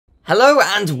Hello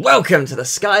and welcome to the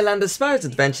Skylanders Spyro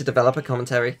Adventure Developer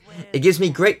Commentary. It gives me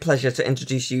great pleasure to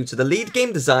introduce you to the lead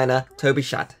game designer, Toby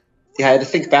Schadt. Yeah, I had to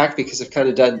think back because I've kind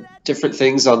of done different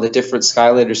things on the different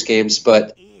Skylanders games,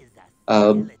 but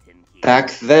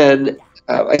back then,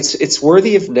 it's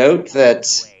worthy of note that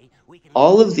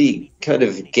all of the kind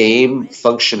of game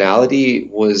functionality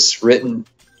was written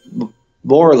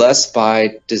more or less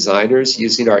by designers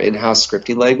using our in-house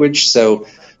scripting language. So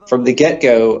from the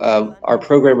get-go, our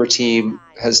programmer team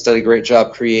has done a great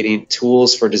job creating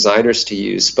tools for designers to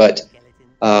use. But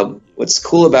what's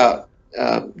cool about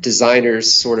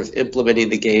designers sort of implementing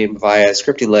the game via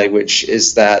scripting language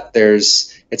is that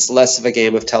it's less of a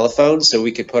game of telephone, so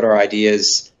we could put our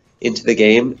ideas into the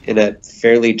game in a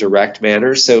fairly direct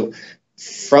manner. So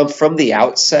from the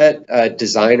outset,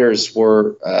 designers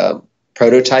were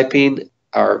prototyping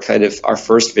our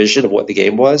first vision of what the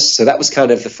game was. So that was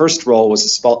kind of the first role. Was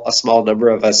a small number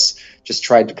of us just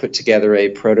tried to put together a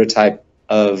prototype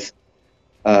of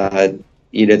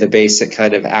the basic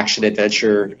kind of action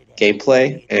adventure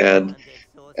gameplay, and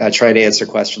trying to answer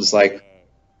questions like,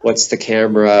 what's the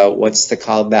camera, what's the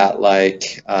combat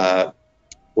like,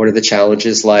 what are the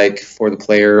challenges like for the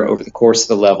player over the course of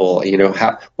the level,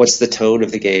 what's the tone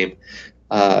of the game.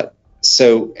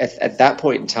 So at that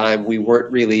point in time, we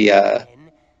weren't really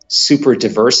super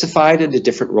diversified into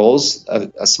different roles.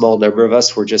 A small number of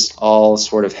us were just all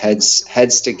sort of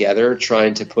heads together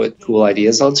trying to put cool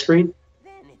ideas on screen.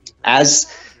 As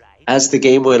the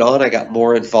game went on, I got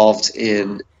more involved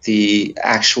in the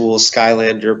actual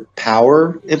Skylander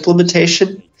power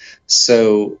implementation.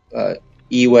 So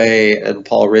Iwe and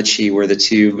Paul Ritchie were the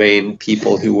two main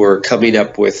people who were coming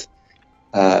up with,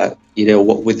 what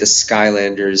would the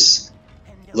Skylanders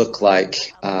look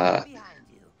like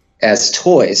as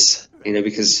toys,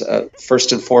 because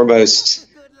first and foremost,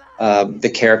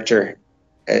 the character,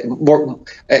 more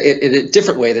in a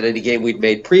different way than any game we'd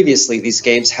made previously, these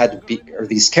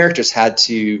characters had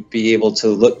to be able to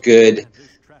look good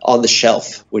on the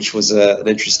shelf, which was an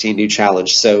interesting new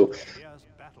challenge. So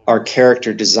our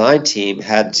character design team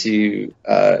had to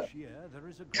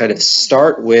kind of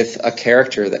start with a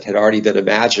character that had already been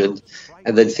imagined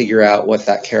and then figure out what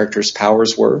that character's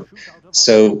powers were.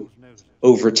 So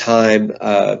over time,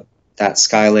 that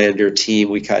Skylander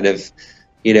team, we kind of,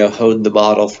 honed the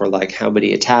model for like how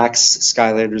many attacks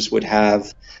Skylanders would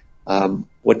have.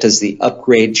 What does the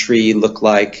upgrade tree look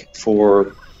like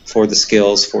for the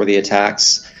skills, for the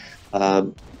attacks?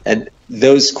 And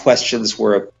those questions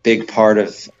were a big part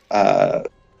of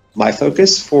my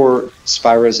focus for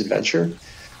Spyro's adventure.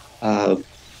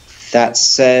 That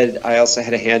said, I also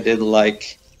had a hand in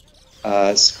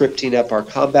scripting up our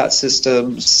combat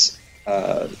systems,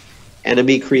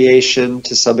 enemy creation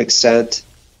to some extent,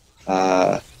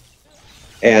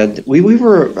 and we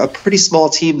were a pretty small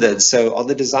team then. So on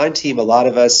the design team, a lot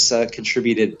of us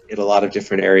contributed in a lot of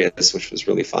different areas, which was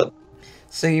really fun.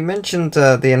 So you mentioned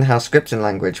the in-house scripting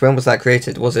language. When was that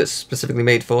created? Was it specifically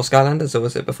made for Skylanders, or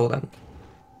was it before then?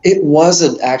 It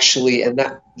wasn't actually, and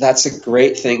that's a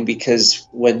great thing, because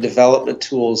when development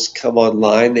tools come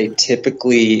online, they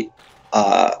typically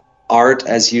aren't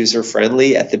as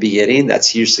user-friendly at the beginning.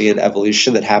 That's usually an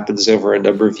evolution that happens over a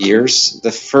number of years.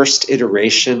 The first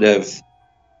iteration of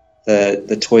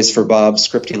the Toys for Bob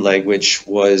scripting language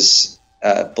was,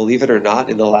 believe it or not,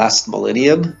 in the last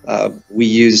millennium. We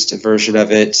used a version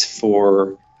of it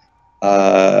for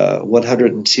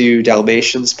 102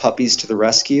 Dalmatians, Puppies to the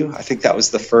Rescue. I think that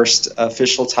was the first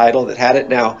official title that had it.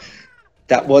 Now,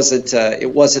 that wasn't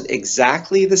it wasn't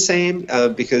exactly the same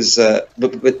because but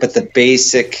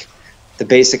the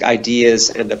basic ideas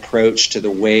and approach to the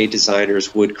way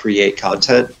designers would create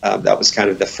content, that was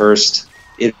kind of the first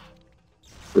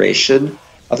iteration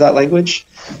of that language.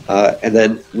 And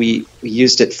then we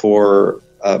used it for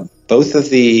both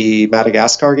of the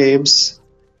Madagascar games,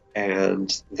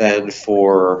 and then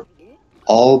for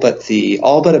all but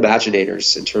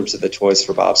Imaginators in terms of the Toys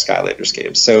for Bob Skylanders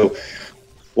games. So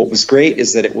what was great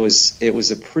is that it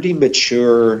was a pretty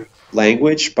mature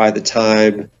language by the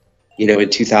time, in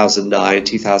 2009,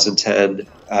 2010,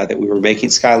 that we were making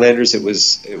Skylanders. It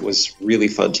was really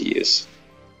fun to use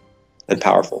and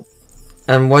powerful.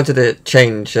 And why did it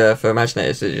change for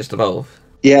Imaginators? Did it just evolve?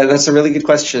 Yeah, that's a really good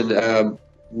question.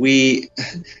 We,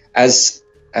 as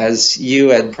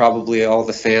you and probably all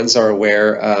the fans are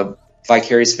aware,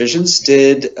 Vicarious Visions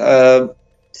did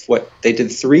they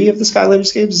did 3 of the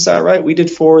Skylanders games. Is that right? We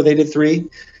did 4. They did 3.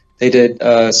 They did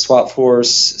Swap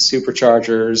Force,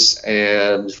 Superchargers,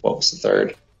 and what was the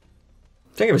third?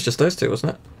 I think it was just those 2,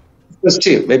 wasn't it? Those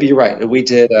two. Maybe you're right. And we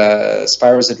did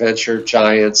Spyro's Adventure,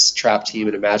 Giants, Trap Team,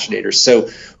 and Imaginators. So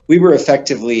we were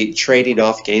effectively trading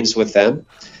off games with them.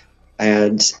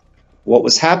 And what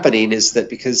was happening is that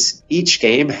because each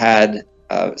game had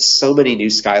so many new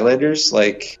Skylanders,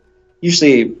 like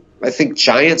usually I think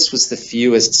Giants was the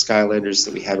fewest Skylanders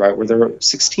that we had, right? Were there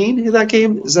 16 in that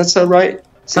game? Does that sound right?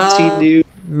 16 new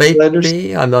Skylanders?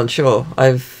 Maybe. I'm not sure.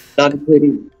 Not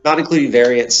including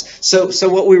variants. So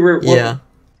what we were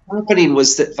happening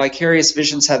was that Vicarious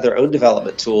Visions had their own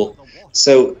development tool.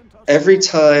 So every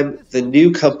time the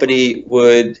new company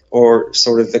would, or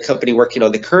sort of the company working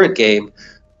on the current game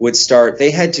would start,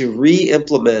 they had to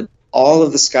re-implement all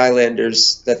of the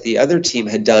Skylanders that the other team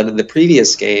had done in the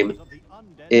previous game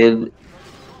in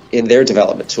their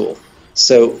development tool.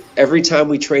 So every time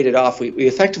we traded off, we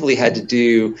effectively had to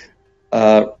do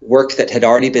work that had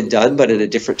already been done, but in a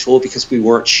different tool because we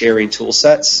weren't sharing tool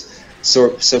sets.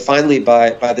 So finally,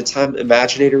 by the time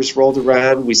Imaginators rolled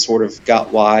around, we sort of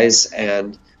got wise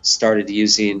and started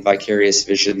using Vicarious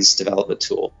Visions development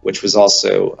tool, which was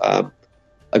also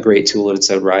a great tool in its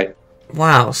own right.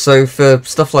 Wow, so for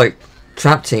stuff like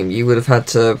Trap Team, you would have had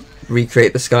to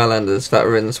recreate the Skylanders that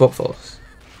were in the Swap Force.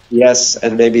 Yes,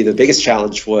 and maybe the biggest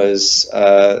challenge was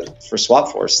for Swap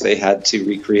Force. They had to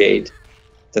recreate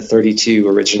the 32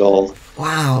 original.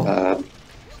 Wow.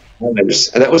 And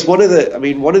that was one of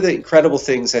the incredible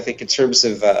things, I think, in terms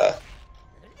of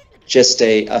just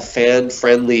a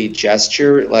fan-friendly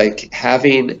gesture. Like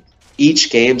having each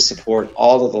game support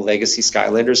all of the legacy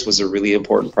Skylanders was a really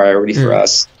important priority for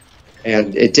us.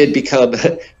 And it did become,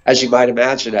 as you might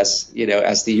imagine, as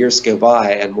the years go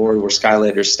by and more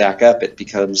Skylanders stack up, it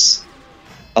becomes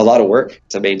a lot of work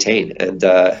to maintain. And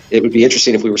it would be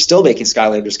interesting if we were still making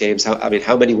Skylanders games.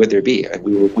 How many would there be? And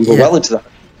we were well into that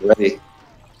already.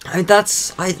 I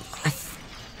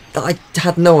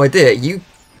had no idea. You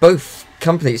both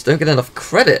companies don't get enough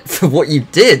credit for what you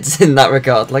did in that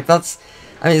regard. Like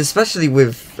especially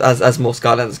with as more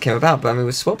Skylanders came about, but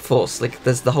with Swap Force, like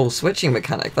there's the whole switching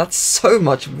mechanic. That's so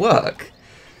much work.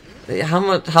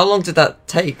 How long did that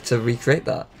take to recreate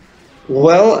that?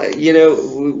 Well,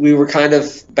 we were kind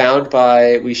of bound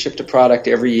by, we shipped a product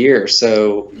every year,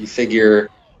 so you figure,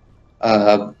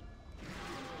 I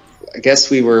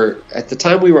guess at the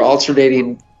time we were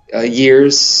alternating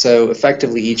years, so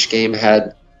effectively each game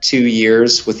had 2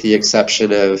 years with the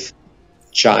exception of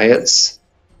Giants.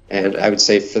 And I would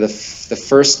say for the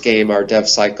first game, our dev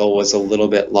cycle was a little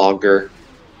bit longer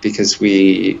because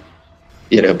we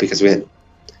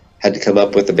had to come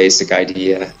up with a basic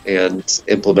idea and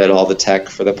implement all the tech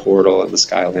for the portal and the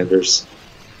Skylanders.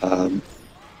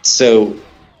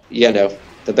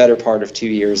 The better part of 2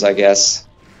 years, I guess.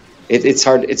 It's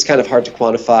hard. It's kind of hard to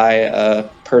quantify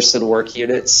person work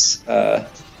units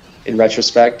in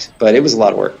retrospect, but it was a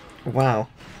lot of work. Wow,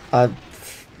 I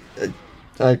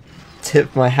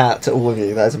tip my hat to all of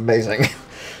you. That's amazing.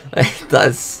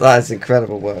 that's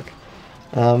incredible work.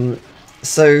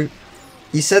 So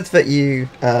you said that you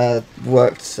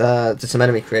worked did some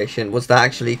enemy creation. Was that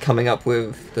actually coming up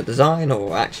with the design,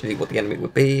 or actually what the enemy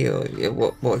would be, or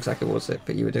what exactly was it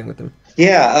that you were doing with them?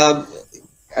 Yeah,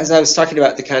 as I was talking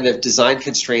about, the kind of design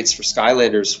constraints for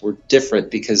Skylanders were different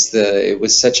because it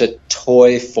was such a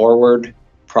toy-forward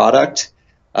product.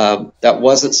 That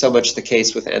wasn't so much the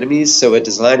case with enemies, so a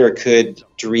designer could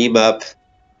dream up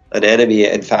an enemy.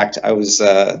 In fact, I was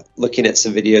looking at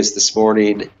some videos this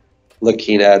morning,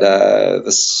 looking at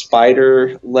the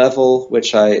spider level,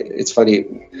 which it's funny,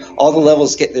 all the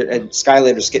levels and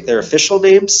Skylanders get their official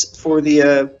names for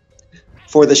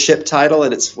the ship title,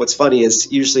 and what's funny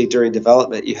is usually during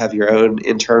development you have your own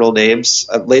internal names.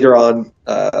 Later on,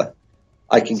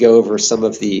 I can go over some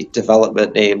of the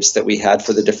development names that we had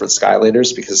for the different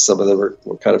Skylanders because some of them were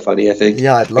kind of funny, I think.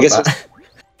 Yeah, I'd love that.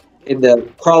 In the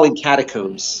Crawling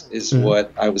Catacombs is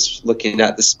what I was looking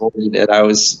at this morning, and I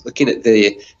was looking at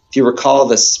if you recall,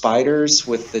 the spiders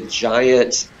with the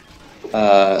giant,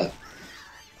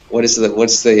 what's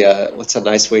a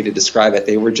nice way to describe it?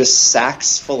 They were just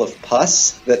sacks full of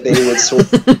pus that they would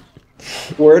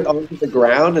squirt onto the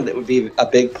ground, and it would be a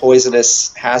big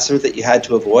poisonous hazard that you had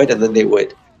to avoid, and then they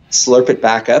would slurp it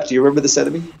back up. Do you remember this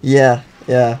enemy? Yeah.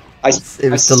 It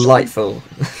was delightful.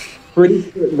 Pretty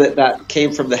certain that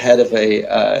came from the head of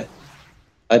a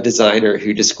designer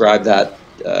who described that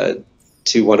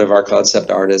to one of our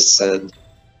concept artists, and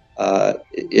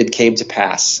it came to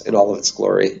pass in all of its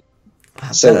glory.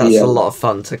 So that's a lot of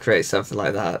fun to create something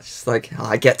like that. It's just like,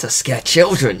 I get to scare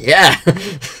children, yeah.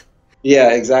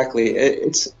 Yeah, exactly.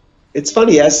 It's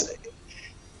funny as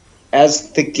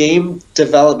the game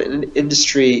development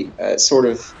industry sort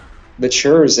of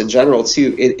matures in general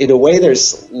too. In a way,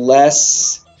 there's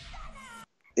less.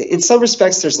 In some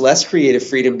respects, there's less creative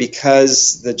freedom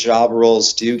because the job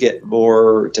roles do get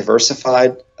more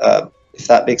diversified, if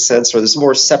that makes sense, or there's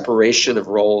more separation of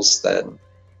roles than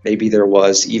maybe there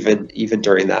was even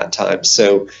during that time.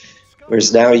 So,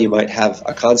 whereas now you might have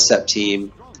a concept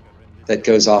team that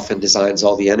goes off and designs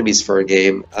all the enemies for a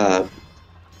game.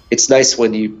 It's nice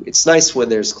when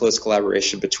there's close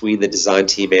collaboration between the design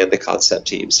team and the concept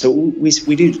team. So we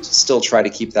do still try to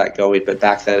keep that going, but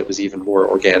back then it was even more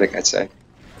organic, I'd say.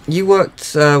 You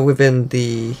worked within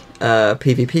the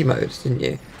PvP mode, didn't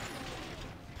you?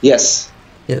 Yes.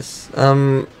 Yes.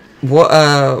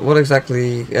 What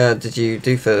exactly did you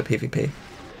do for the PvP?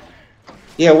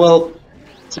 Yeah, well,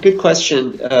 it's a good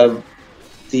question.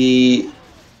 The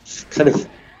kind of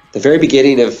the very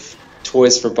beginning of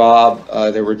Toys for Bob,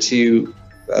 there were two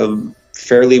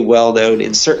fairly well-known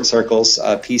in certain circles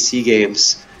PC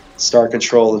games, Star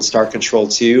Control and Star Control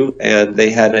 2, and they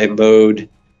had a mode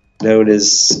known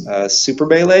as Super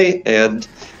Melee, and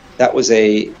that was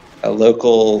a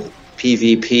local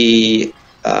PvP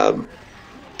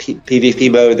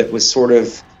PvP mode that was sort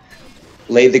of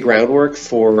laid the groundwork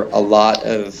for a lot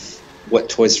of what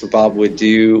Toys for Bob would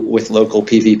do with local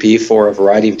PvP for a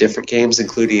variety of different games,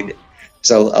 including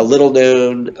a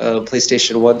little-known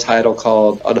PlayStation 1 title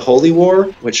called Unholy War,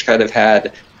 which kind of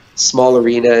had small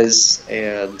arenas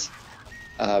and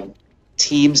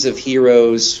teams of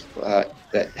heroes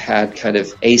that had kind of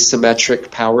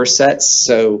asymmetric power sets.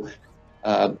 So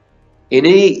in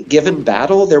any given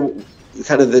battle,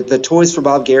 kind of the Toys for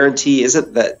Bob guarantee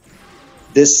isn't that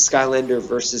this Skylander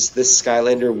versus this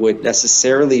Skylander would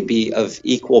necessarily be of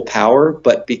equal power,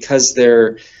 but because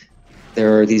there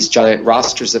are these giant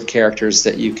rosters of characters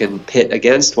that you can pit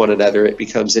against one another, it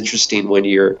becomes interesting when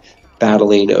you're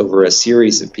battling over a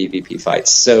series of PvP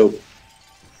fights. So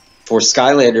for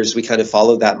Skylanders, we kind of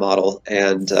followed that model,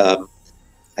 and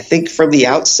I think from the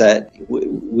outset,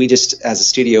 we just, as a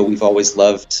studio, we've always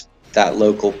loved that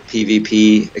local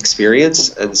PvP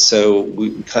experience, and so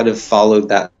we kind of followed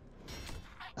that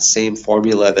same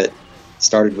formula that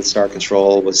started with Star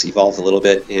Control, was evolved a little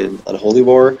bit in Unholy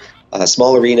War.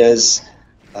 Small arenas,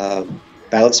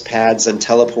 bounce pads and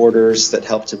teleporters that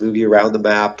help to move you around the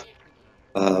map.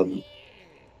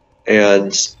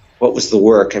 And what was the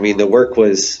work? I mean, the work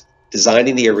was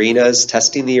designing the arenas,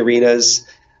 testing the arenas,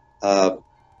 and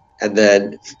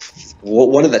then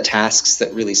one of the tasks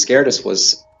that really scared us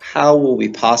was how will we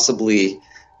possibly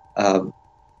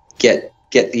get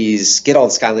all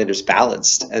the Skylanders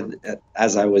balanced? And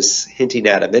as I was hinting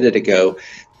at a minute ago,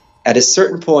 at a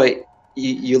certain point,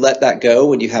 you let that go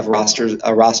when you have a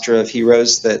roster of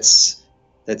heroes that's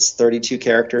 32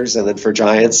 characters, and then for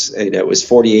Giants, it was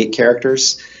 48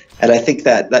 characters. And I think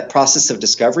that process of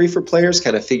discovery for players,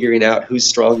 kind of figuring out who's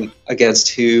strong against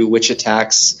who, which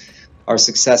attacks are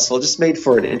successful, just made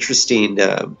for an interesting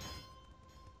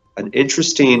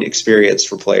experience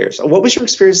for players. What was your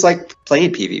experience like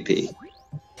playing PvP?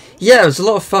 Yeah, it was a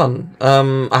lot of fun.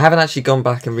 I haven't actually gone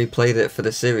back and replayed it for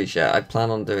the series yet. I plan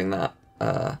on doing that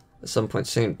at some point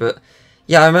soon. But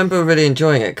yeah, I remember really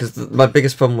enjoying it because my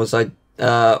biggest problem was all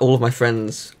of my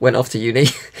friends went off to uni,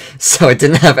 so I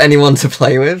didn't have anyone to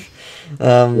play with.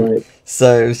 Right.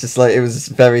 So it was just like, it was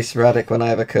very sporadic when I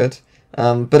ever could.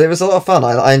 But it was a lot of fun.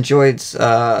 I enjoyed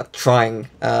trying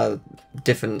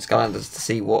different Skylanders to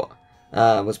see what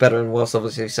was better and worse.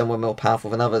 Obviously, some were more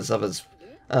powerful than others.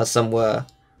 Some were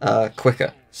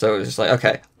quicker. So it was just like,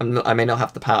 okay, I may not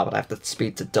have the power, but I have the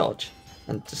speed to dodge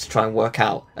and just try and work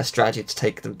out a strategy to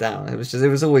take them down. It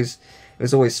was always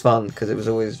fun because it was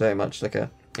always very much like it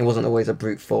wasn't always a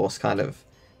brute force kind of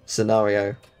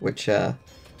scenario, which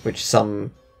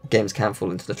some games can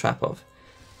fall into the trap of.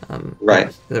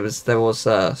 Right. There was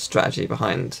strategy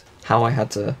behind how I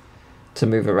had to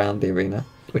move around the arena,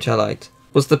 which I liked.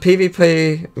 Was the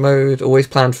PvP mode always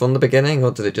planned from the beginning,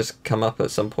 or did it just come up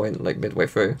at some point, like midway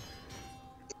through?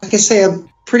 Like I say, I'm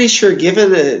pretty sure,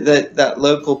 given that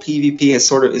local PvP is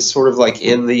sort of like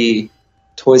in the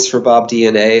Toys for Bob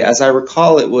DNA. As I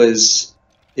recall, it was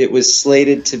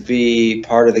slated to be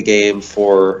part of the game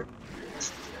from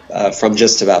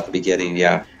just about the beginning.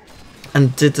 Yeah.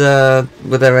 And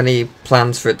were there any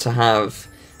plans for it to have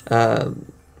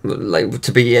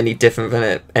to be any different than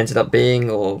it ended up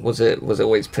being, or was it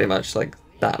always pretty much like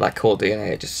that core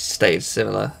DNA? It just stayed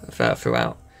similar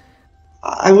throughout.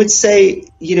 I would say,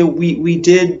 we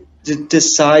did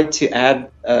decide to add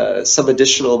some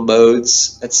additional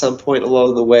modes at some point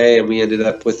along the way, and we ended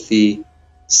up with the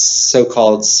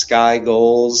so-called Sky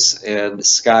Goals and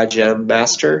Sky Gem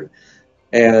Master.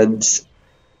 And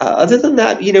other than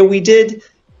that, we did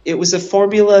it was a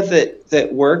formula that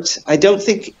worked. I don't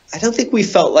think we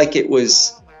felt like it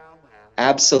was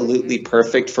absolutely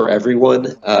perfect for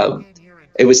everyone.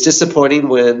 It was disappointing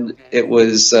when it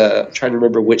was. I'm trying to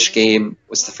remember which game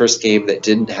was the first game that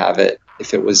didn't have it.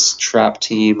 If it was Trap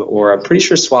Team, or I'm pretty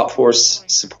sure Swap Force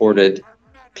supported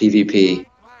PvP,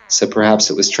 so perhaps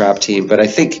it was Trap Team. But I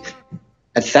think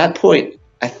at that point,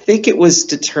 I think it was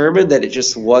determined that it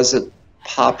just wasn't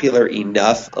popular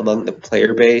enough among the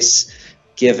player base,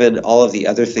 given all of the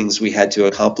other things we had to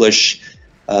accomplish.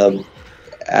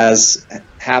 As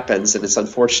happens, and it's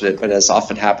unfortunate, but as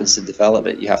often happens in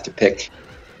development, you have to pick,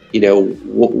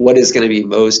 what is going to be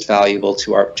most valuable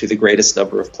to the greatest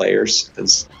number of players. And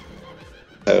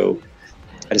so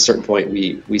at a certain point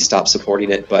we stopped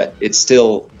supporting it, but it's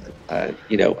still, I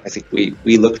think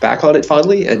we look back on it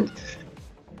fondly, and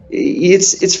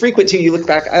it's frequent too. You look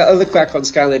back. I look back on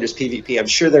Skylanders PvP. I'm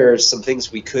sure there are some things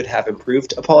we could have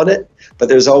improved upon it, but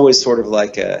there's always sort of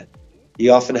like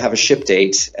you often have a ship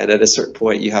date, and at a certain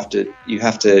point you have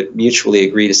to mutually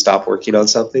agree to stop working on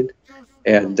something,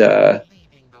 and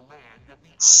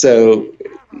so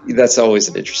that's always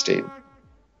an interesting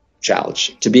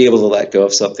challenge, to be able to let go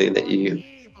of something that you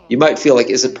might feel like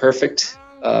isn't perfect,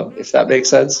 if that makes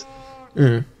sense.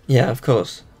 Yeah, of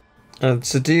course.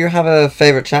 So do you have a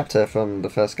favorite chapter from the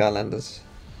first Skylanders?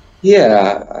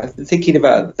 Yeah, I've been thinking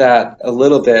about that a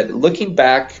little bit. Looking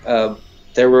back,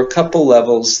 there were a couple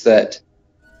levels that,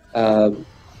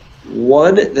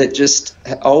 one that just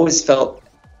always felt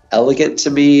elegant to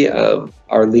me.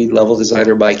 Our lead level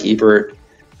designer, Mike Ebert,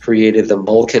 created the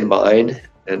Mulkin Mine,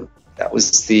 and that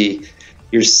was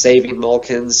you're saving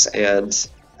Mulkins, and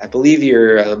I believe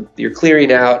you're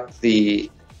clearing out the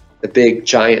big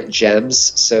giant gems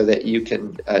so that you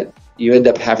can you end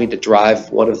up having to drive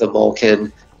one of the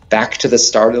Mulkin back to the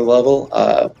start of the level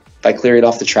by clearing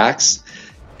off the tracks.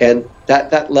 And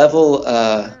that level,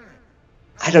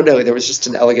 I don't know, there was just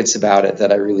an elegance about it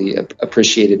that I really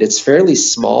appreciated. It's fairly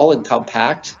small and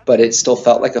compact, but it still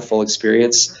felt like a full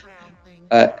experience.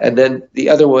 And then the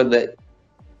other one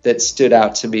that stood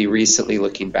out to me recently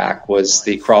looking back was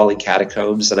the Crawling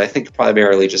Catacombs, and I think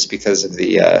primarily just because of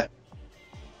the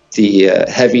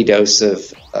heavy dose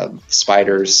of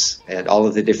spiders and all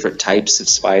of the different types of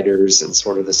spiders and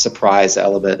sort of the surprise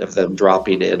element of them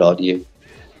dropping in on you.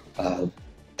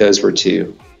 Those were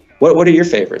two. What are your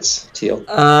favorites, Teal?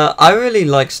 I really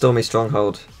like Stormy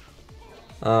Stronghold.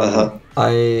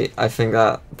 I think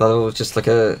that was just like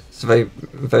it's a very,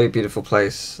 very beautiful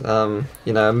place,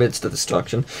 amidst the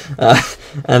destruction,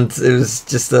 and it was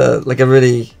just like a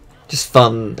really just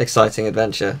fun, exciting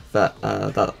adventure that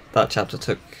that chapter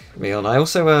took me on. I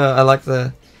also I like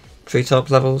the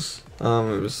treetop levels. It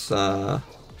was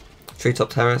Treetop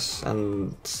Terrace,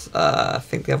 and I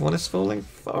think the other one is Falling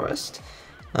Forest.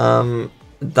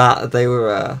 That they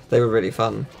were really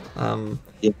fun.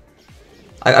 Yeah.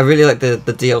 I really like the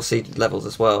DLC levels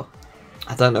as well.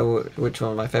 I don't know which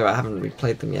one of my favorite. I haven't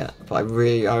replayed them yet, but I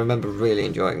remember really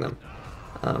enjoying them.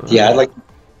 Yeah, I'd like to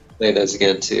play those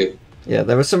again too. Yeah,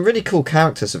 there were some really cool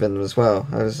characters within them as well.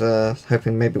 I was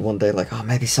hoping maybe one day,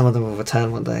 maybe some of them will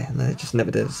return one day, and they just never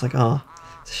did. It's like,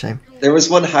 it's a shame. There was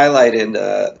one highlight in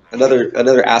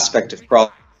another aspect of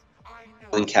Crawling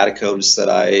Catacombs that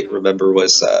I remember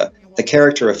was the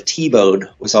character of T-Bone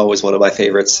was always one of my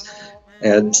favorites.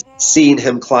 And seeing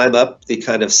him climb up the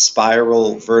kind of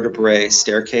spiral vertebrae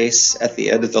staircase at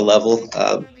the end of the level,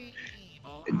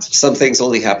 some things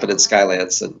only happen in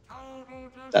Skylands, and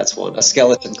that's one. A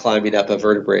skeleton climbing up a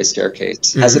vertebrae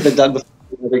staircase. Has it been done before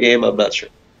in every game? I'm not sure.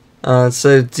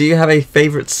 So do you have a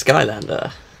favorite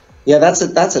Skylander? Yeah, that's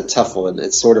a tough one.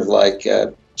 It's sort of like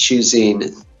choosing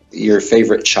your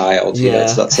favorite child. Yeah.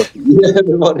 It's not something you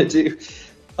ever want to do.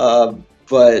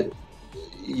 But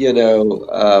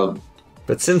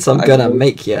but since I'm gonna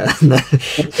make you, I've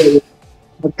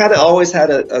kind of always had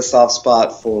a soft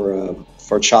spot for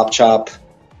Chop Chop,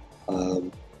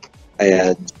 and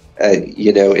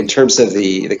in terms of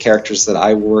the characters that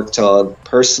I worked on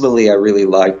personally, I really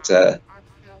liked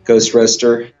Ghost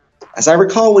Roaster. As I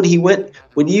recall, when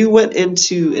you went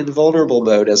into invulnerable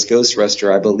mode as Ghost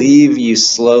Roaster, I believe you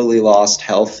slowly lost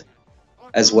health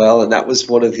as well, and that was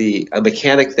a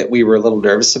mechanic that we were a little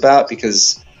nervous about,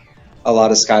 because a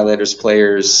lot of Skylanders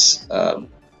players,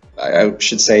 I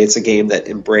should say, it's a game that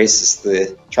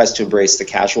tries to embrace the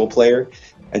casual player,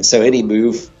 and so any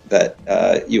move that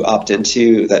you opt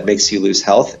into that makes you lose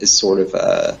health is sort of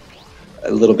a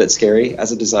little bit scary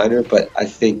as a designer. But I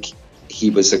think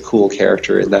he was a cool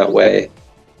character in that way.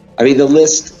 I mean, the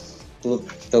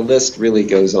list really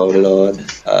goes on and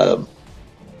on.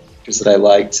 That I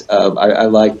liked. I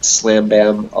liked Slam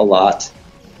Bam a lot.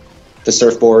 the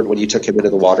surfboard when you took him into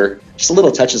the water. Just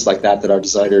little touches like that our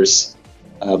designers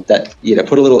that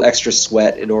put a little extra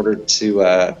sweat in order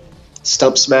to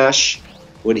stump smash.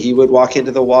 When he would walk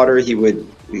into the water, he would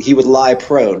lie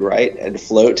prone, right, and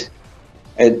float.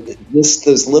 And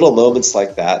those little moments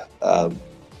like that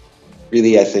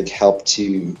really, I think, help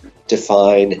to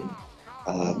define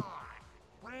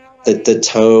the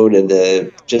tone and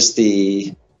the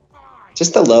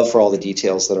love for all the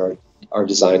details that our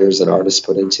designers and artists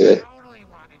put into it.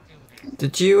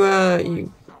 Did you,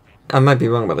 I might be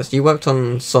wrong about this, you worked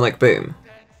on Sonic Boom?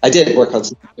 I did work on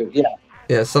Sonic Boom, yeah.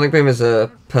 Yeah, Sonic Boom is a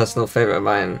personal favourite of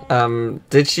mine.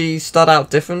 Did she start out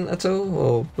different at all,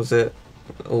 or was it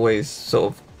always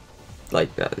sort of like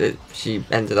she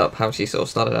ended up how she sort of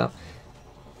started out?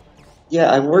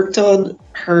 Yeah, I worked on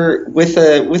her with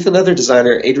another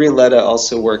designer. Adrian Letta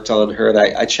also worked on her, and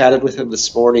I chatted with him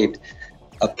this morning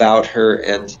about her,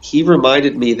 and he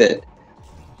reminded me that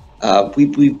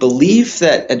we believe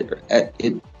that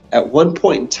at one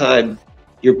point in time,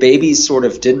 your babies sort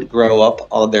of didn't grow up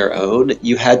on their own.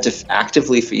 You had to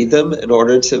actively feed them in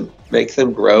order to make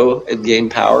them grow and gain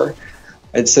power.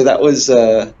 And so that was,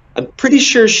 I'm pretty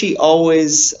sure she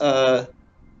always,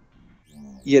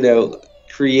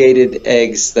 created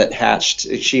eggs that hatched.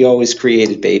 She always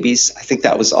created babies. I think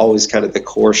that was always kind of the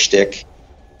core shtick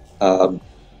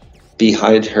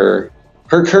behind her.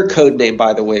 Her code name,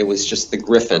 by the way, was just the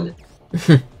Griffin.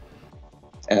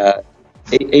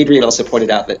 Adrian also pointed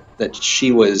out that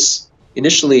she was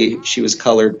initially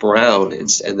colored brown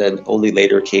and then only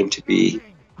later came to be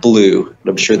blue. And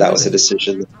I'm sure that was a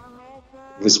decision that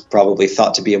was probably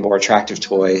thought to be a more attractive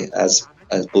toy as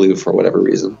blue for whatever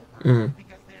reason. Mm.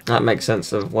 That makes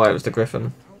sense of why it was the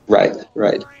Griffin. Right,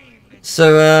 right.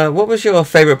 So what was your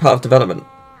favourite part of development?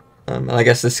 And I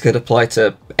guess this could apply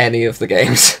to any of the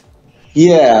games.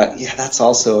 Yeah, that's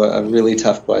also a really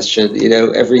tough question.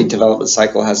 Every development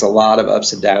cycle has a lot of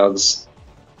ups and downs.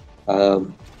 I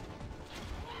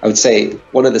would say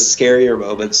one of the scarier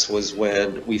moments was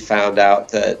when we found out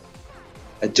that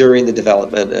during the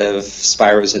development of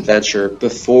Spyro's Adventure,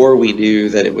 before we knew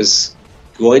that it was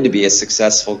going to be a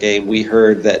successful game, we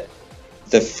heard that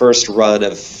the first run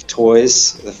of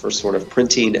toys, the first sort of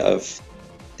printing of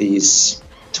these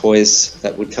toys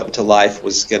that would come to life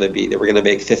was going to be, they were going to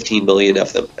make 15 million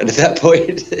of them. And at that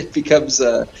point, it becomes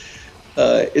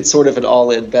it's sort of an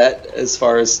all-in bet as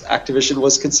far as Activision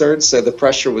was concerned. So the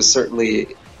pressure was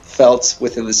certainly felt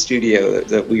within the studio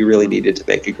that we really needed to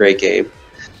make a great game.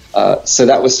 So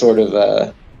that was sort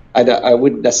of, I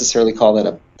wouldn't necessarily call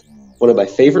that one of my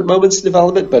favorite moments in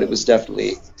development, but it was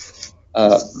definitely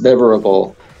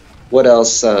memorable. What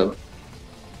else? There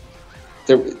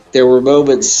were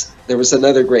moments. There was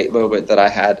another great moment that I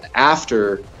had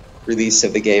after release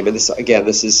of the game, and this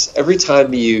is every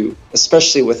time you,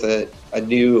 especially with a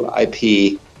new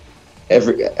IP,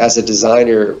 as a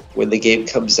designer, when the game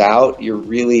comes out, you're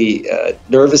really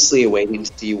nervously awaiting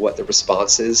to see what the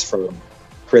response is from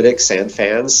critics and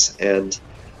fans. And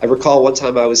I recall one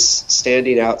time I was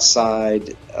standing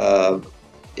outside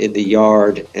in the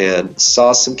yard and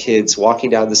saw some kids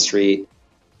walking down the street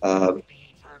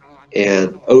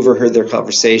and overheard their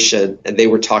conversation, and they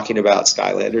were talking about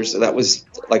Skylanders, and that was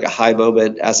like a high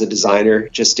moment as a designer,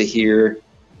 just to hear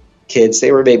kids,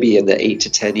 they were maybe in the 8 to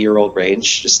 10-year-old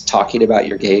range, just talking about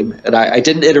your game. And I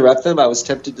didn't interrupt them. I was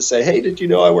tempted to say, hey, did you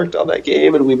know I worked on that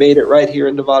game and we made it right here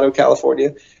in Novato,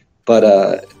 California?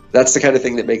 But that's the kind of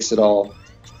thing that makes it all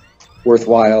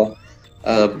worthwhile.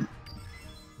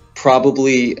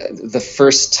 Probably the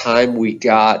first time we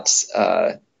got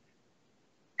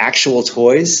actual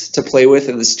toys to play with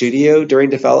in the studio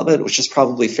during development, which is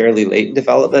probably fairly late in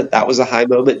development, that was a high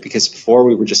moment, because before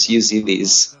we were just using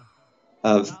these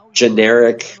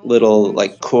generic little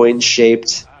like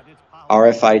coin-shaped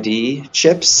RFID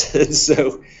chips. And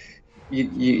so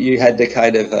you had to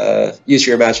kind of use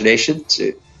your imagination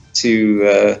to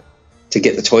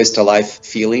get the toys to life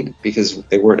feeling, because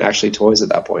they weren't actually toys at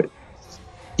that point.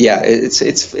 Yeah, it's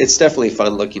definitely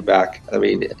fun looking back. I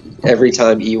mean, every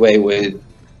time eWay would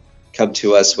come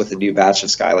to us with a new batch of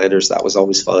Skylanders, that was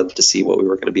always fun to see what we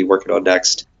were going to be working on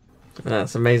next.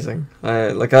 That's amazing.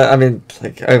 I mean,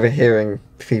 overhearing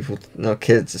people,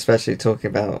 kids especially, talking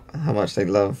about how much they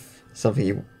love something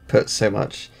you put so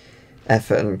much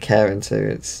effort and care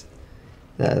into.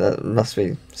 That must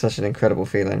be such an incredible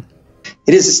feeling.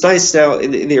 It is. It's nice now.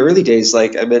 In the early days,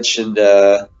 like I mentioned,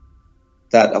 that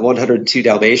 102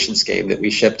 Dalmatians game that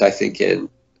we shipped, I think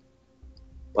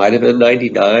might have been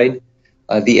 99.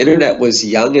 The internet was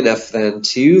young enough then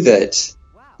too that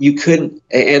you couldn't,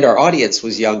 and our audience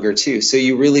was younger too, so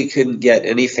you really couldn't get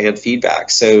any fan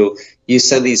feedback. So you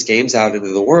send these games out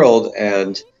into the world,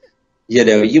 and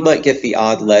you might get the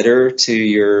odd letter to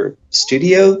your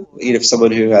studio. If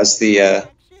someone who has the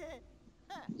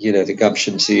the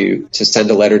gumption to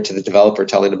send a letter to the developer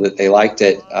telling them that they liked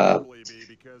it,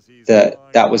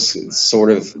 that was sort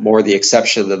of more the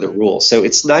exception than the rule. So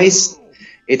it's nice.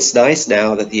 It's nice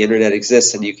now that the internet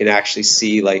exists and you can actually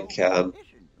see, like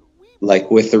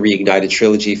with the Reignited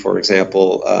trilogy, for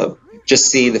example, just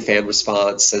seeing the fan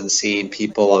response and seeing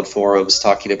people on forums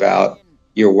talking about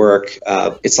your work.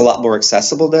 It's a lot more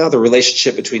accessible now. The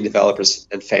relationship between developers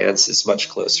and fans is much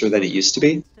closer than it used to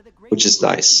be, which is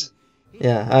nice.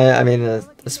 Yeah, I mean,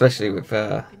 especially with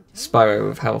Spyro,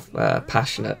 with how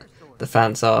passionate the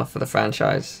fans are for the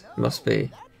franchise, it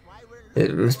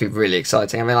must be really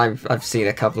exciting. I mean, I've seen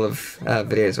a couple of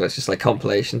videos where it's just like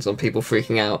compilations on people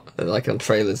freaking out, like on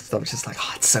trailers and stuff. It's just like,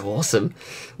 oh, it's so awesome,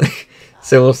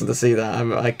 so awesome to see that.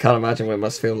 I can't imagine what it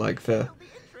must feel like for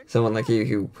someone like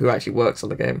you who actually works on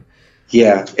the game.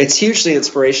 Yeah, it's hugely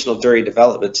inspirational during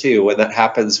development too. When that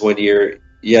happens, when you're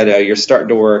starting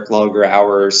to work longer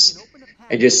hours,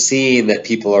 and just seeing that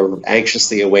people are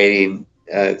anxiously awaiting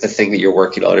the thing that you're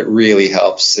working on, it really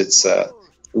helps. It's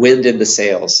wind in the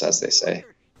sails, as they say.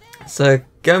 So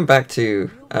going back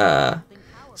to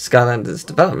Skylanders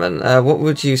development, what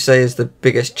would you say is the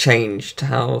biggest change to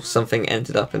how something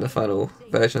ended up in the final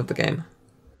version of the game?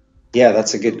 Yeah,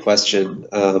 that's a good question.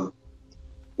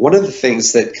 One of the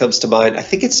things that comes to mind, I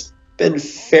think it's been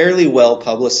fairly well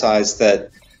publicized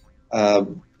that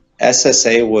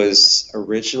SSA was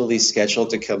originally scheduled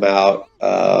to come out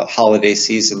holiday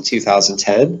season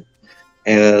 2010.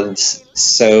 And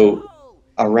so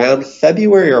around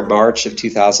February or March of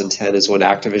 2010 is when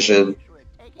Activision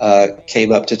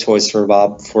came up to Toys for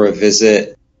Bob for a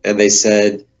visit, and they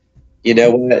said, you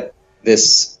know what,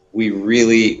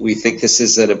 we think this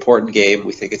is an important game.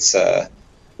 We think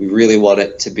we really want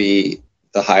it to be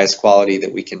the highest quality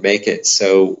that we can make it.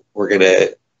 So we're going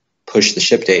to push the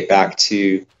ship date back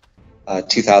to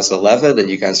 2011, and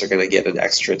you guys are going to get an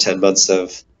extra 10 months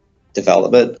of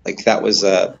development. Like that was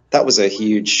a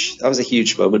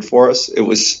huge moment for us. It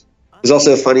was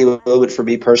also a funny moment for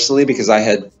me personally, because I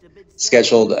had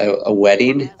scheduled a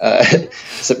wedding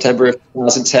September of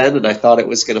 2010, and I thought it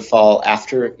was going to fall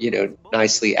after,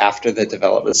 nicely after the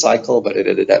development cycle, but it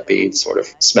ended up being sort of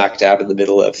smack dab in the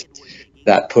middle of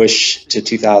that push to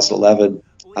 2011.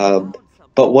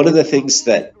 But one of the things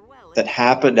that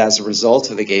happened as a result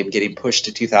of the game getting pushed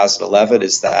to 2011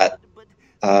 is that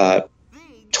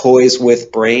toys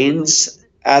with brains,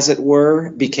 as it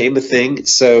were, became a thing.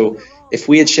 So if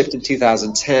we had shipped in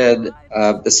 2010,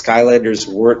 the Skylanders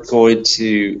weren't going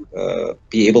to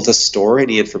be able to store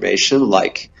any information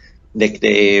like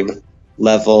nickname,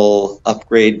 level,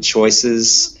 upgrade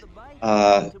choices,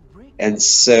 and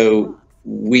so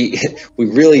we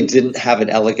really didn't have an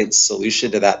elegant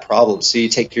solution to that problem. So you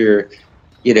take your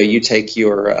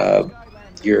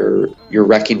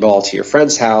wrecking ball to your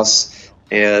friend's house,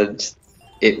 and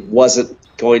it wasn't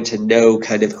going to know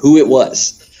kind of who it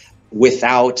was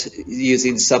without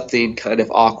using something kind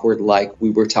of awkward, like we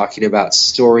were talking about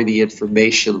storing the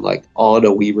information like on a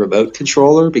Wii remote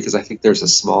controller, because I think there's a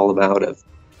small amount of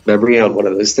memory on one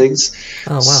of those things.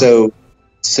 Oh, wow.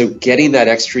 So getting that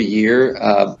extra year,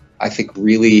 I think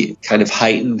really kind of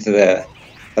heightened the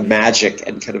magic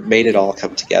and kind of made it all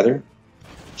come together.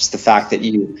 Just the fact that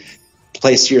you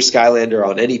place your Skylander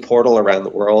on any portal around the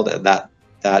world, and that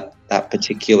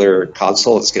particular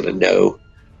console is going to know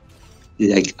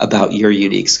about your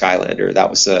unique Skylander. That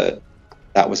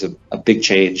was a big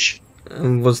change.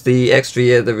 And was the extra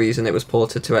year the reason it was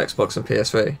ported to Xbox and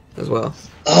PS3 as well?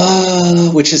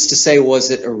 Which is to say,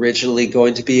 was it originally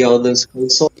going to be on those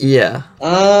consoles? Yeah.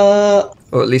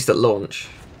 Or at least at launch.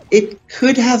 It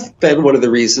could have been one of the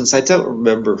reasons. I don't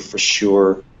remember for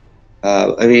sure.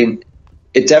 I mean,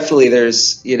 it definitely,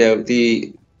 there's,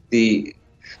 the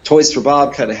Toys for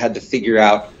Bob kind of had to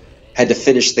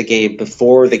finish the game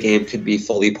before the game could be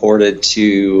fully ported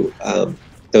to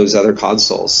those other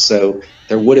consoles. So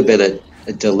there would have been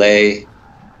a delay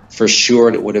for sure,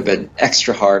 and it would have been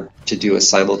extra hard to do a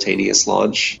simultaneous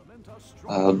launch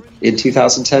in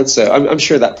 2010. So I'm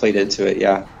sure that played into it,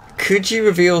 yeah. Could you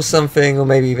reveal something, or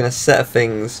maybe even a set of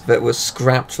things, that was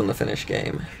scrapped from the finished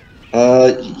game?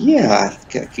 Yeah,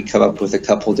 I could come up with a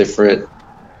couple different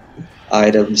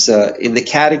items in the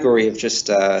category of just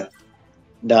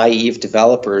naive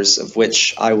developers, of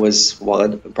which I was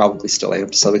one, probably still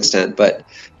am to some extent. But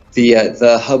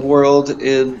the hub world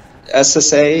in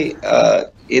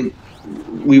SSA,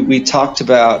 we talked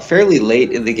about fairly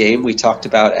late in the game. We talked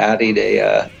about adding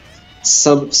a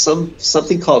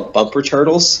something called bumper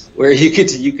turtles, where you could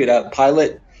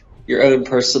pilot your own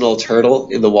personal turtle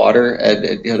in the water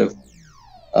and kind of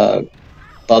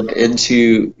bump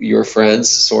into your friends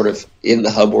sort of in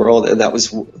the hub world. And that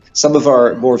was some of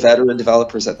our more veteran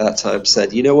developers at that time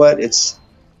said, you know what,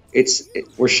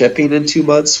 we're shipping in 2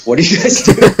 months. What do you guys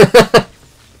do?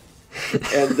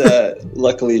 And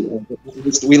luckily,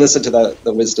 we listened to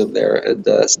the wisdom there and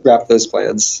scrapped those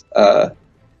plans. I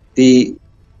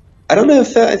don't know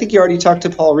if I think you already talked to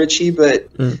Paul Ritchie, but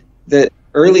that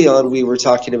early on we were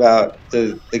talking about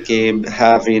the game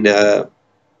having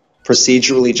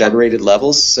procedurally generated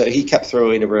levels. So he kept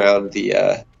throwing around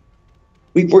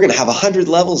we're going to have 100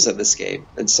 levels in this game.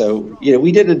 And so,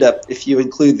 we did end up, if you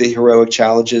include the heroic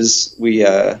challenges,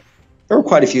 there were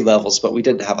quite a few levels, but we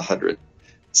didn't have 100.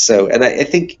 So, and I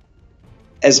think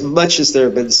as much as there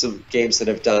have been some games that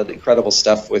have done incredible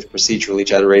stuff with procedurally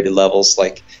generated levels,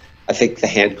 like I think the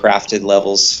handcrafted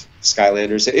levels,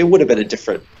 Skylanders, it would have been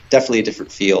definitely a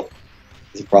different feel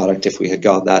of the product if we had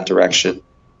gone that direction.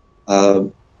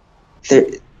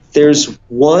 There's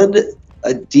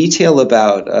a detail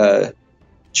about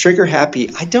Trigger Happy.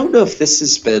 I don't know if this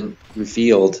has been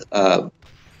revealed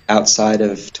outside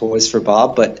of Toys for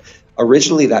Bob, but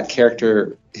originally that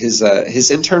character,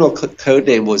 his internal code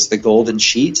name was the Golden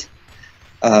Sheet.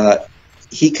 Not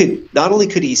only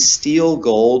could he steal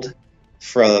gold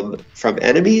from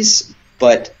enemies,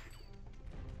 but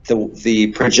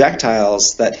the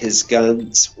projectiles that his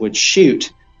guns would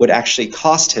shoot would actually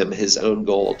cost him his own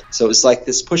gold. So it was like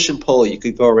this push and pull. You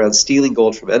could go around stealing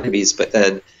gold from enemies, but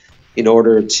then in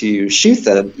order to shoot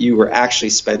them, you were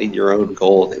actually spending your own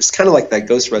gold. It was kind of like that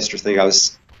Ghost Roaster thing I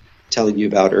was telling you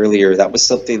about earlier. That was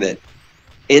something that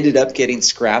ended up getting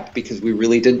scrapped because we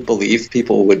really didn't believe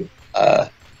people would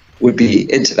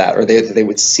be into that, or they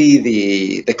would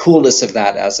see the coolness of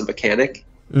that as a mechanic.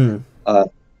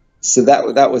 So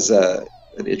that was an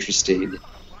interesting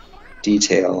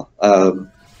detail.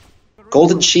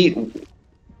 Golden Sheet,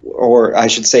 or I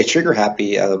should say Trigger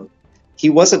Happy, he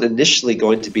wasn't initially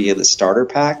going to be in the starter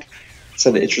pack. It's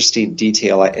an interesting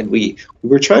detail, and we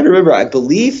were trying to remember. I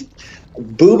believe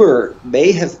Boomer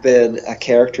may have been a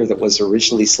character that was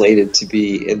originally slated to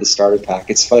be in the starter pack.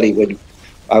 It's funny, when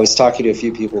I was talking to a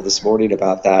few people this morning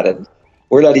about that, and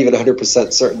we're not even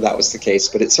 100% certain that was the case,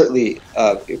 but it certainly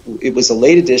it was a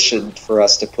late addition for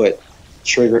us to put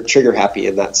Trigger Happy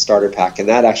in that starter pack, and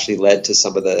that actually led to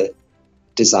some of the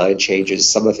design changes.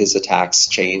 Some of his attacks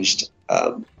changed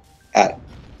at a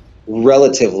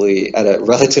relatively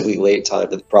late time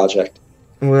in the project.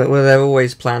 Were there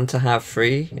always planned to have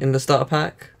 3 in the starter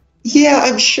pack? Yeah,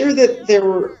 I'm sure that there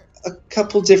were a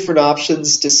couple different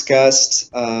options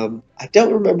discussed. I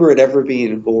don't remember it ever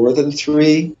being more than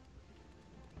 3.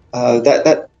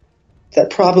 That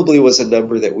probably was a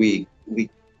number that we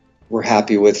were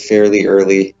happy with fairly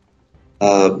early.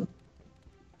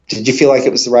 Did you feel like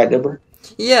it was the right number?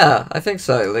 Yeah, I think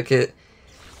so. Like it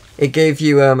gave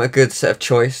you a good set of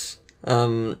choice,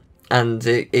 and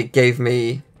it gave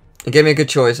me a good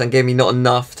choice and gave me not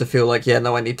enough to feel like, yeah,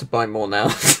 no, I need to buy more now.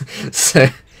 So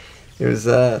it was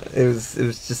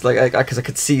just like, because I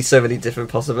could see so many different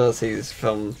possibilities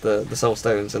from the Soul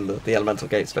Stones and the Elemental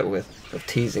Gates that were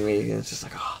teasing me, and it's just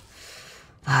like,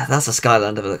 that's a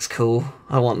Skylander that looks cool.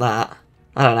 I want that.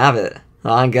 I don't have it.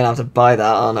 I'm gonna have to buy that,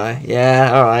 aren't I? Yeah,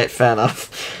 alright, fair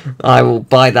enough. I will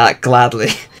buy that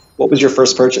gladly. What was your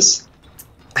first purchase?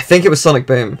 I think it was Sonic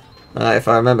Boom, if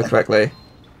I remember correctly.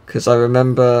 Because I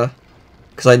remember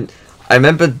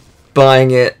buying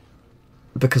it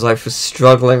because I was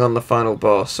struggling on the final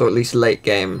boss, or at least late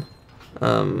game.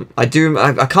 I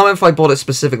can't remember if I bought it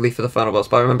specifically for the final boss,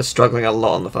 but I remember struggling a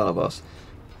lot on the final boss.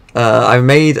 I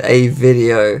made a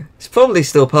video, it's probably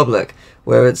still public,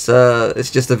 where it's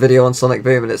just a video on Sonic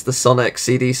Boom, and it's the Sonic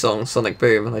CD song Sonic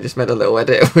Boom, and I just made a little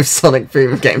edit with Sonic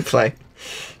Boom gameplay,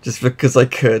 just because I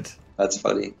could. That's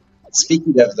funny.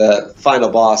 Speaking of the final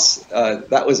boss,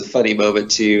 that was a funny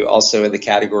moment too, also in the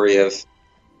category of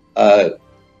a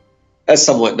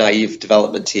somewhat naive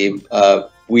development team. The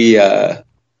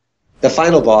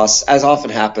final boss, as often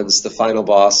happens, the final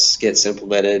boss gets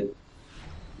implemented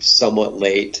somewhat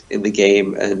late in the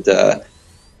game, and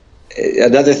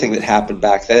another thing that happened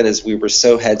back then is we were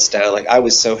so heads down, like I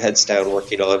was so heads down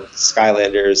working on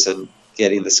Skylanders and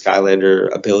getting the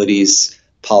Skylander abilities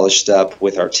polished up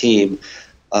with our team.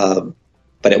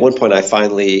 But at one point I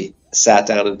finally sat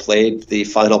down and played the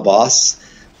final boss,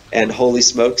 and holy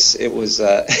smokes, it was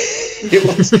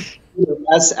as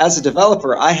a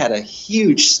developer, I had a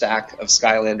huge stack of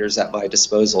Skylanders at my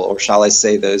disposal, or shall I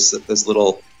say those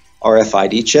little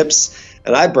RFID chips,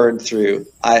 and I burned through.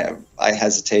 I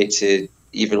hesitate to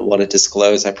even want to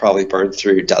disclose. I probably burned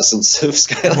through dozens of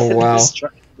Skylanders Oh, wow.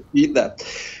 trying to beat them.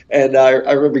 And I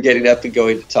remember getting up and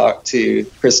going to talk to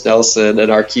Chris Nelson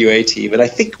and our QA team, and I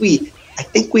think we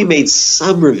made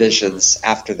some revisions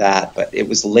after that, but it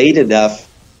was late enough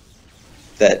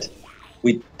that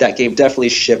that game definitely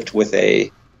shipped with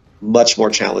a much more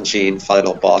challenging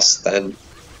final boss than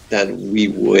we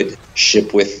would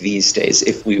ship with these days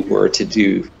if we were to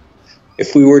do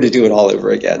it all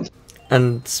over again.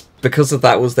 And because of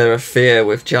that, was there a fear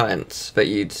with giants that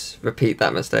you'd repeat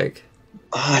that mistake?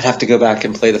 I'd have to go back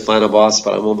and play the final boss,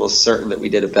 but I'm almost certain that we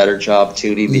did a better job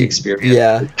tuning the experience.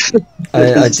 Yeah,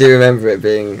 I do remember it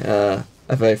being a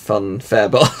very fun, fair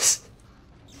boss.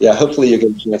 Yeah, hopefully you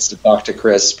get a chance to talk to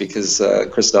Chris, because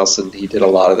Chris Nelson, he did a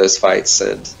lot of those fights,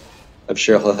 and I'm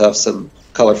sure he'll have some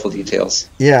colorful details.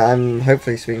 Yeah, I'm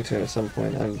hopefully speaking to him at some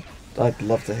point. I'd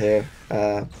love to hear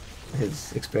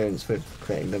his experience with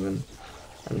creating them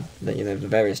and the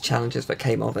various challenges that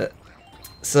came of it.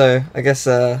 So I guess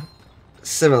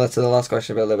similar to the last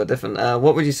question, but a little bit different.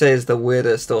 What would you say is the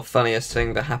weirdest or funniest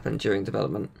thing that happened during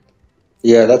development?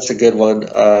 Yeah, that's a good one.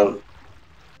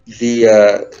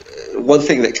 The one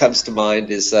thing that comes to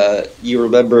mind is you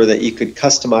remember that you could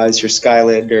customize your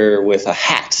Skylander with a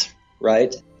hat,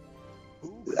 right?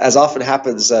 As often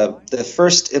happens, the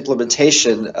first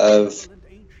implementation of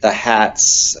the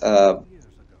hats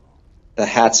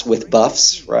with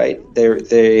buffs, right?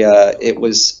 It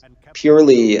was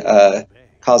purely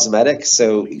cosmetic.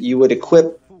 So you would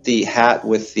equip the hat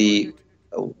with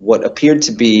what appeared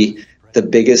to be the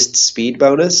biggest speed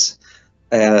bonus,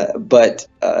 but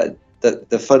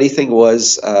the funny thing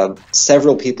was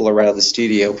several people around the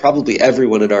studio, probably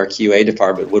everyone in our QA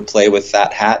department, would play with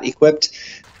that hat equipped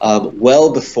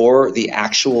well before the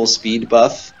actual speed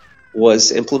buff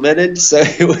was implemented. So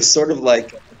it was sort of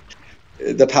like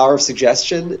the power of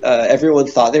suggestion. Everyone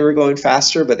thought they were going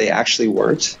faster, but they actually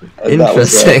weren't.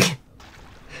 Interesting.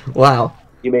 Wow.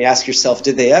 You may ask yourself,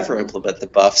 did they ever implement the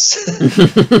buffs?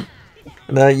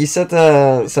 Now, you said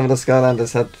some of the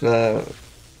Skylanders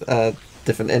had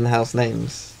different in-house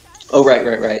names. Oh,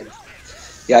 right.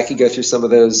 Yeah, I could go through some of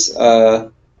those.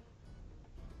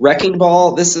 Wrecking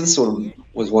Ball, this one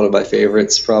was one of my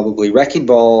favorites, probably. Wrecking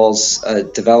Ball's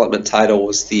development title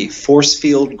was the Force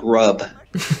Field Grub.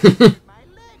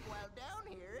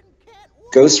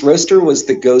 Ghost Roaster was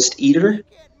the Ghost Eater.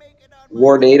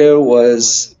 Warnado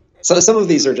was... So some of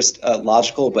these are just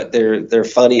logical, but they're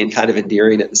funny and kind of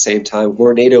endearing at the same time.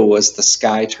 Warnado was the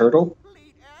Sky Turtle.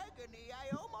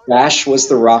 Crash was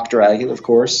the Rock Dragon, of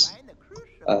course.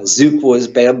 Zook was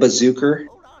Bamba Zooker.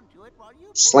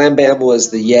 Slam Bam was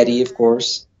the Yeti, of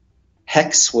course.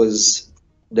 Hex was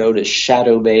known as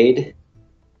Shadow Maid.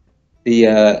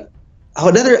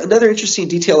 Another interesting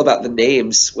detail about the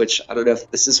names, which I don't know if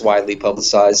this is widely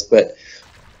publicized, but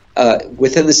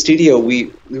within the studio,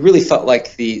 we really felt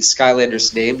like the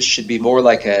Skylanders names should be more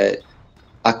like a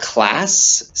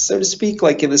class, so to speak,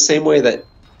 like in the same way that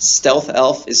Stealth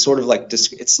Elf is sort of like,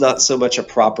 it's not so much a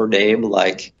proper name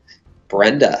like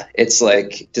Brenda. It's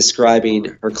like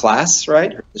describing her class,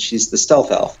 right? She's the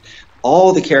Stealth Elf.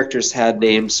 All the characters had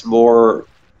names more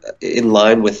in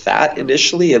line with that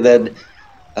initially, and then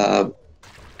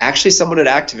actually someone at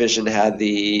Activision had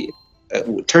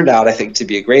turned out, I think, to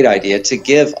be a great idea to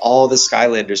give all the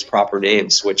Skylanders proper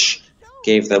names, which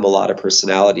gave them a lot of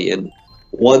personality. And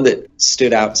one that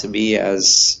stood out to me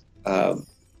as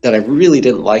that I really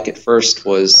didn't like at first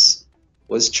was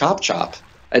Chop Chop.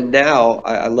 And now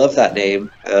I love that name,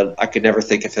 and I could never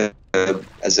think of him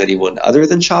as anyone other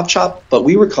than Chop Chop, but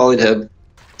we were calling him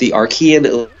the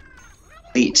Archean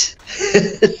Elite.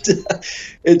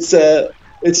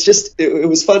 It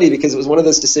was funny because it was one of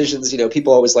those decisions,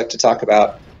 people always like to talk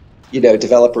about,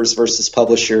 developers versus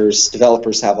publishers.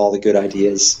 Developers have all the good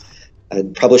ideas,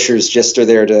 and publishers just are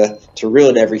there to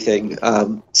ruin everything.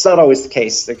 It's not always the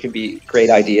case. There can be great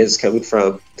ideas coming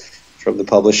from the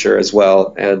publisher as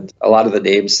well, and a lot of the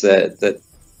names that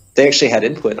they actually had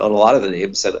input on a lot of the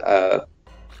names, and a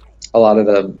lot of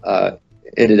them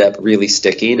ended up really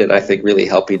sticking, and I think really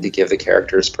helping to give the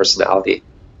characters personality.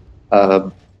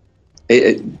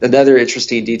 Another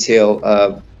interesting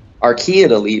detail, Archean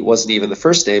Elite wasn't even the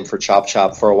first name for Chop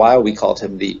Chop. For a while we called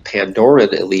him the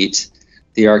Pandoran Elite.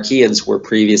 The Archeans were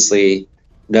previously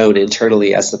known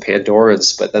internally as the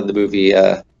Pandorans, but then the movie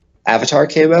Avatar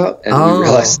came out, and we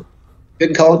realized we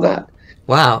couldn't call him that.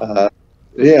 Wow.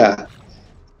 Yeah.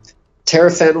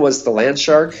 Terrafen was the Land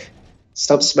Shark.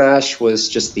 Stump Smash was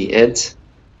just the Ent.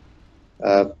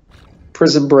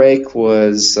 Prison Break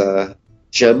was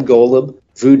Gem Golem.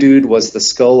 Voodooed was the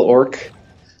Skull Orc.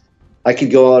 I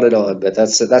could go on and on, but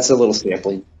that's a little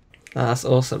sampling. That's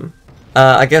awesome.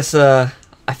 I guess I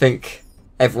think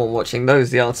everyone watching knows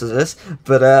the answer to this,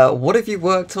 but what have you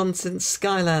worked on since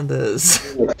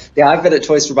Skylanders? Yeah, I've been at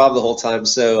Toys for Bob the whole time,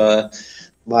 so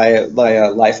my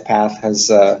life path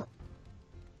has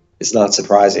is not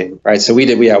surprising, right? So we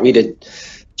did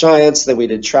Giants, then we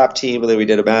did Trap Team, and then we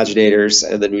did Imaginators,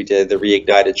 and then we did the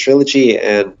Reignited trilogy,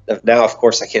 and now, of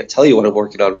course, I can't tell you what I'm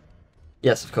working on.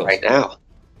 Yes, of course. Right now.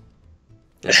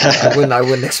 Yes, I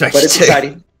wouldn't expect but you it's to.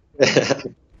 exciting.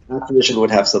 Activision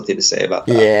would have something to say about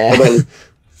that. Yeah.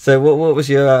 So what was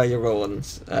your role on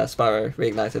Spyro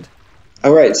Reignited?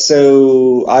 All right,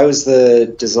 so I was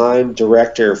the design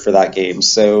director for that game.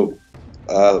 So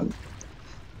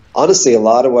honestly, a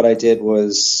lot of what I did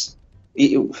was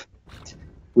we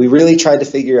really tried to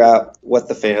figure out what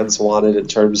the fans wanted in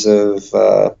terms of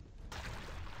sort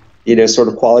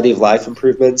of quality of life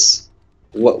improvements.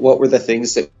 What were the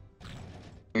things that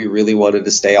we really wanted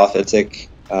to stay authentic,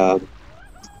 and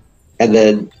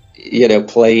then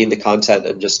playing the content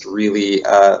and just really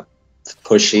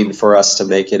pushing for us to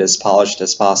make it as polished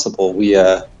as possible. We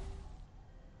had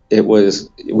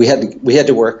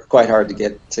to work quite hard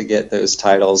to get those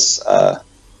titles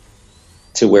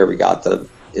to where we got them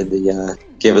in the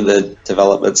given the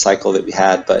development cycle that we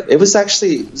had. But it was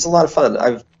a lot of fun.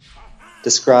 I've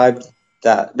described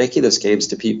that making those games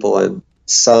to people, and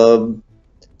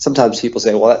sometimes people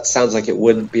say, well, that sounds like it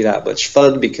wouldn't be that much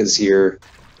fun because you're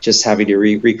just having to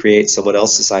recreate someone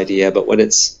else's idea. But when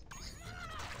it's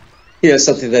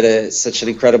something that such an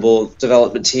incredible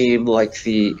development team like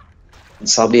the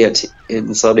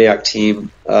Insomniac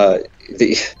team,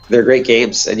 they're great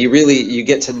games, and you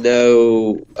get to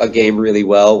know a game really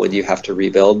well when you have to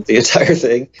rebuild the entire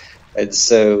thing, and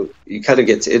so you kind of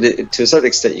get to a certain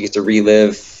extent you get to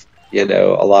relive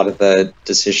a lot of the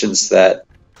decisions that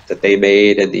they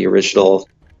made in the original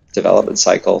development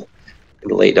cycle in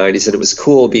the late 90s, and it was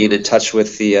cool being in touch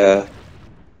with the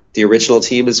original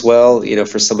team as well.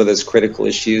 For some of those critical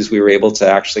issues, we were able to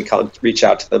actually reach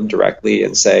out to them directly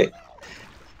and say,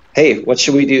 hey, what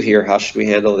should we do here? How should we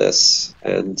handle this?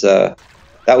 And that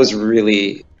was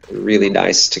really, really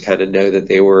nice to kind of know that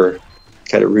they were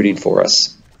kind of rooting for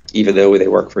us, even though they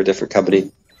work for a different company.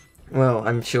 Well,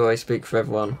 I'm sure I speak for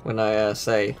everyone when I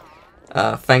say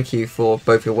thank you for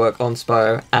both your work on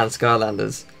Spyro and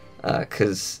Skylanders,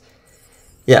 because,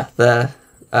 yeah, they're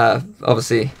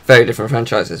obviously very different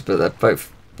franchises, but they're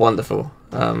both wonderful,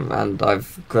 and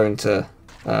I've grown to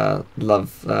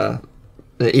love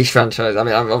each franchise. I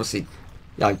mean, I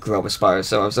grew up with Spyro,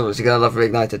 so I was obviously going to love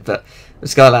Reignited, but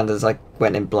with Skylanders I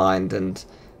went in blind, and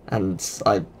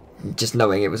I just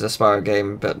knowing it was a Spyro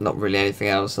game but not really anything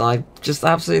else, I just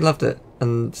absolutely loved it.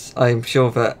 And I'm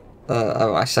sure that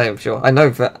I know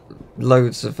that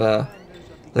loads of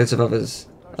others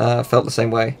felt the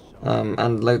same way,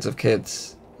 and loads of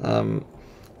kids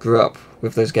grew up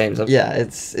with those games. Yeah,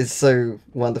 it's so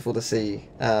wonderful to see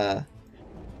how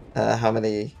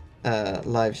many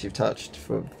lives you've touched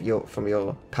from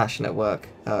your passionate work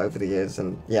over the years,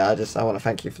 and yeah, I want to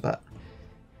thank you for that.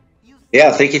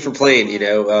 Yeah, thank you for playing.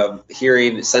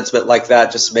 Hearing sentiment like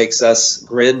that just makes us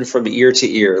grin from ear to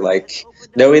ear. Like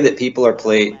knowing that people are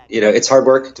playing, it's hard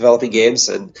work developing games,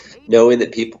 and knowing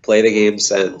that people play the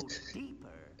games, and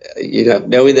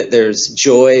knowing that there's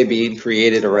joy being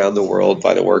created around the world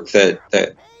by the work that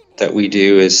we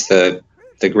do is the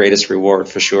greatest reward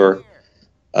for sure.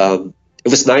 It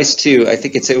was nice too. I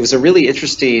think it was a really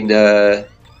interesting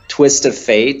twist of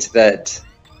fate that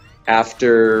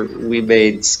after we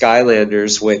made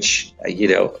Skylanders, which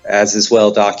as is well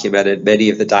documented,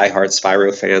 many of the diehard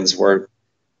Spyro fans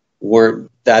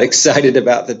weren't that excited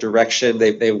about the direction.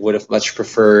 They would have much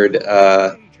preferred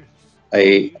a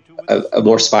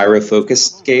more Spyro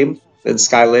focused game than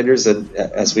Skylanders, and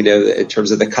as we know, in terms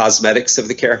of the cosmetics of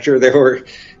the character,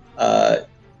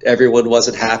 everyone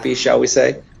wasn't happy, shall we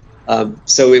say.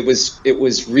 So it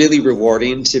was really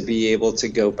rewarding to be able to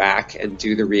go back and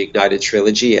do the Reignited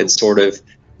trilogy and sort of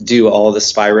do all the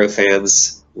Spyro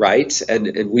fans right.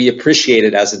 And we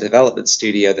appreciated as a development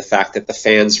studio the fact that the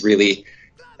fans really,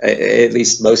 at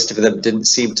least most of them, didn't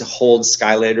seem to hold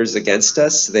Skylanders against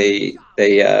us. They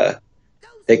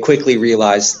quickly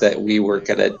realized that we were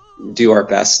going to do our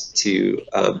best to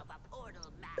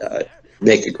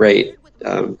make a great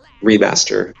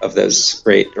remaster of those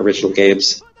great original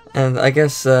games. And I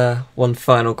guess one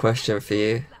final question for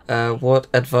you. What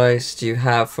advice do you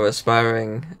have for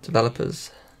aspiring developers?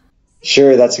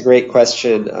 Sure, that's a great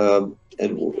question. And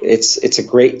it's a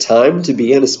great time to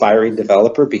be an aspiring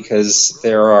developer because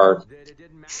there are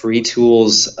free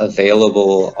tools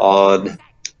available on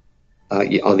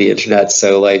on the internet.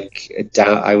 So like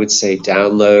I would say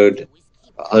download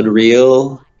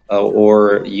Unreal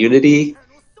or Unity,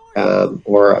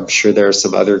 or I'm sure there are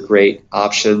some other great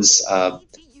options.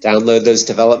 Download those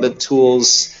development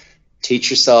tools. Teach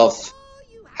yourself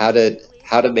how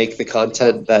to make the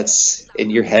content that's in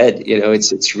your head. You know,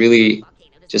 it's really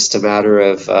just a matter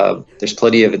of there's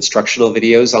plenty of instructional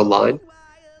videos online,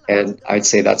 and I'd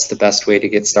say that's the best way to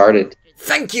get started.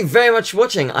 Thank you very much for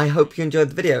watching. I hope you enjoyed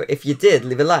the video. If you did,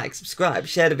 leave a like, subscribe,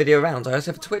 share the video around. I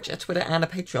also have a Twitch, a Twitter, and a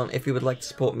Patreon if you would like to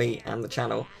support me and the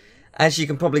channel. As you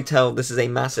can probably tell, this is a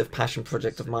massive passion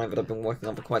project of mine that I've been working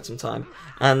on for quite some time,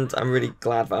 and I'm really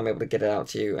glad that I'm able to get it out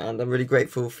to you, and I'm really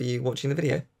grateful for you watching the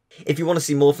video. If you want to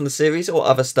see more from the series or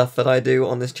other stuff that I do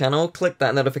on this channel, click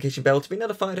that notification bell to be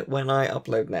notified when I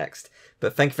upload next.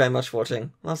 But thank you very much for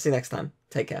watching. I'll see you next time.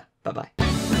 Take care. Bye-bye.